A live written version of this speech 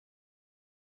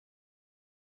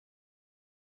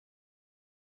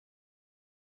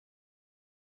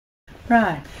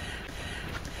Right.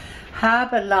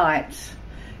 Harbour Lights,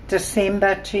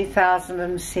 December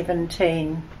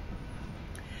 2017.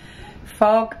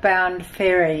 Fog-bound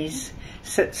ferries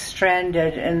sit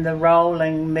stranded in the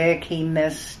rolling murky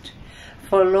mist.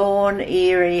 Forlorn,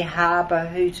 eerie harbour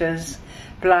hooters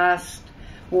blast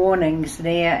warnings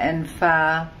near and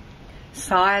far.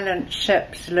 Silent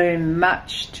ships loom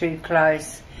much too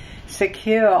close,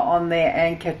 secure on their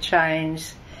anchor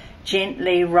chains.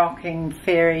 Gently rocking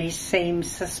ferries seem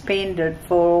suspended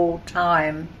for all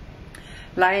time.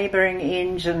 Labouring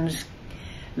engines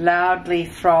loudly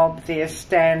throb their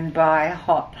standby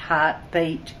hot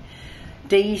heartbeat.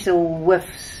 Diesel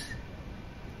whiffs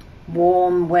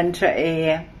warm winter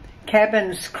air.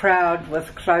 Cabins crowd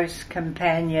with close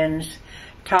companions,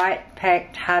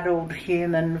 tight-packed huddled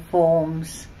human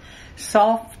forms.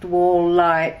 Soft wall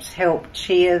lights help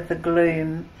cheer the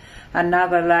gloom.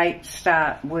 Another late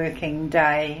start working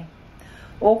day.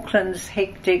 Auckland's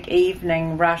hectic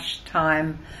evening rush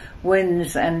time,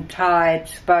 winds and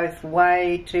tides both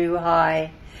way too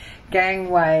high.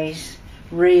 Gangways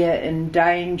rear in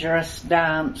dangerous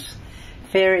dance.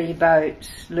 Ferry boats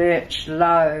lurch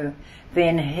low,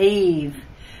 then heave.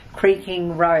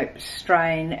 Creaking ropes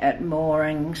strain at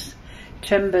moorings.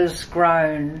 Timbers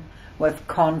groan with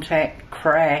contact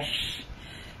crash.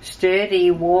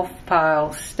 Sturdy wharf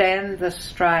piles stand the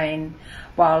strain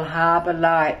while harbour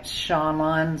lights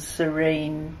shine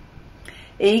serene.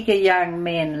 Eager young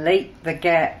men leap the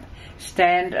gap,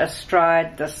 stand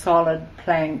astride the solid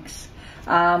planks,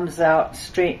 arms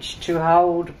outstretched to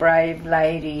hold brave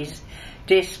ladies,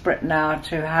 desperate now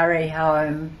to hurry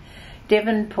home.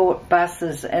 Devonport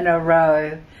buses in a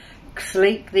row,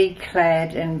 sleekly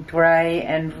clad in grey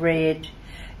and red,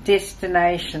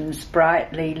 destinations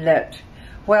brightly lit.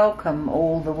 Welcome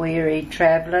all the weary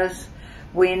travellers,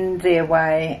 wend their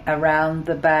way around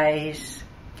the bays.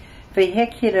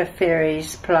 Vehicular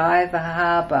ferries ply the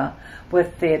harbour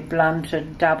with their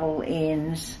blunted double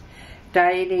ends.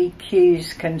 Daily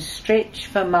queues can stretch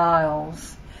for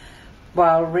miles,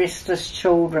 while restless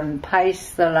children pace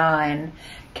the line,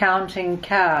 counting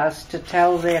cars to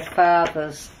tell their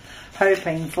fathers,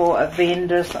 hoping for a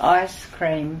vendor's ice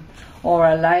cream or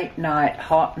a late night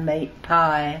hot meat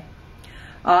pie.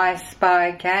 I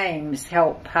Spy games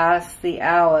help pass the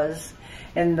hours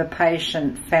in the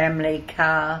patient family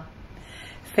car.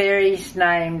 Ferries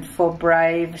named for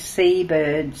brave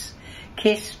seabirds,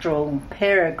 kestrel,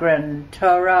 peregrine,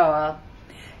 toroa,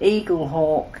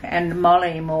 eaglehawk and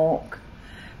mollymawk.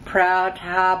 Proud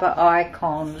harbour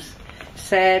icons,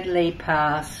 sadly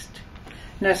past.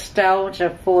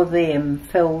 Nostalgia for them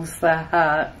fills the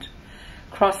heart.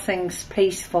 Crossings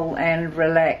peaceful and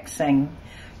relaxing.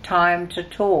 Time to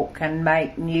talk and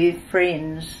make new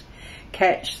friends.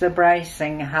 Catch the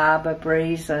bracing harbour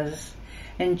breezes.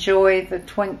 Enjoy the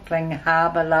twinkling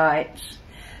harbour lights.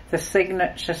 The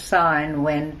signature sign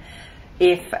when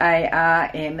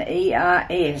FARMERS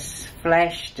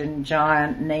flashed in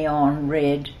giant neon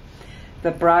red.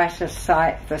 The brightest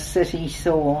sight the city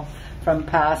saw from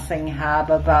passing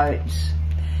harbour boats.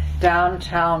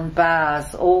 Downtown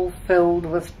bars all filled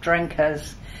with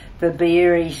drinkers. The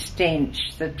beery stench,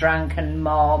 the drunken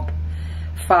mob.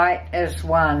 Fight as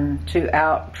one to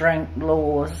outdrink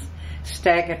laws.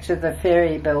 Stagger to the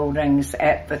ferry buildings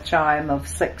at the chime of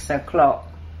 6 o'clock.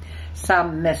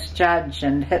 Some misjudge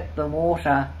and hit the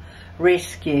water.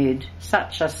 Rescued,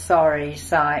 such a sorry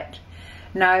sight.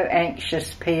 No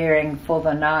anxious peering for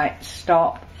the night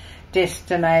stop.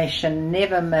 Destination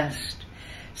never missed.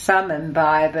 Some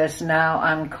imbibers now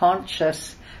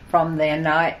unconscious from their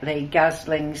nightly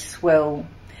guzzling swill,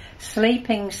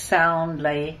 sleeping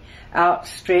soundly,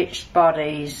 outstretched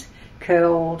bodies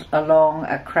curled along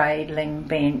a cradling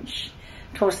bench,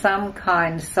 till some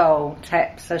kind soul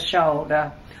taps a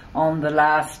shoulder on the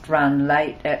last run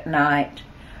late at night.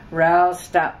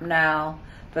 Roused up now,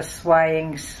 the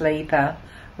swaying sleeper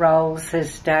rolls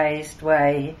his dazed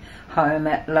way home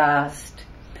at last.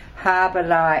 Harbour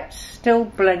lights still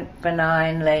blink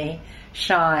benignly,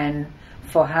 shine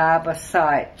for harbour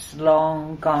sights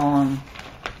long gone.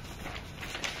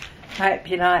 Hope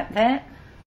you like that.